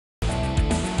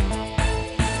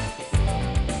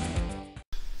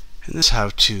In this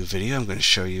how-to video, I'm going to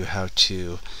show you how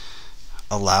to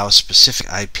allow specific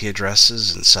IP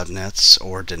addresses and subnets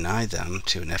or deny them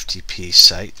to an FTP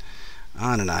site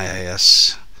on an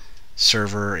IIS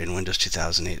server in Windows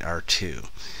 2008 R2.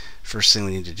 First thing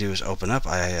we need to do is open up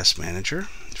IIS Manager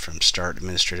from Start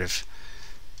Administrative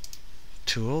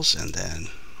Tools and then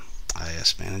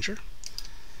IIS Manager.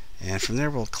 And from there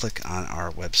we'll click on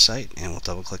our website and we'll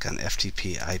double click on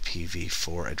FTP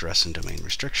IPv4 address and domain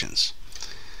restrictions.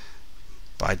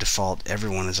 By default,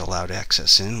 everyone is allowed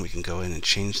access in. We can go in and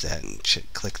change that and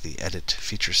click the Edit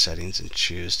Feature Settings and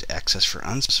choose Access for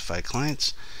Unspecified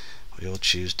Clients. We will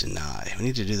choose Deny. We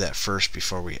need to do that first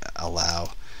before we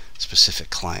allow specific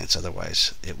clients,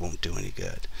 otherwise it won't do any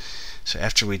good. So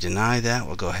after we deny that,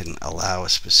 we'll go ahead and allow a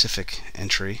specific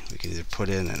entry. We can either put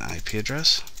in an IP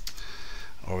address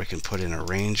or we can put in a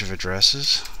range of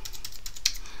addresses.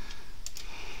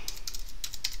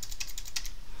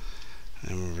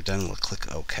 And when we're done, we'll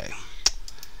click OK.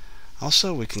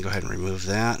 Also, we can go ahead and remove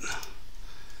that,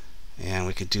 and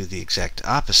we could do the exact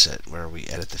opposite where we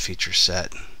edit the feature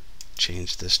set,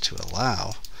 change this to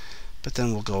allow, but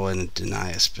then we'll go in and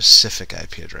deny a specific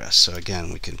IP address. So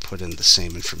again, we can put in the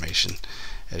same information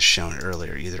as shown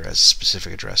earlier, either as a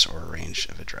specific address or a range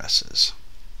of addresses.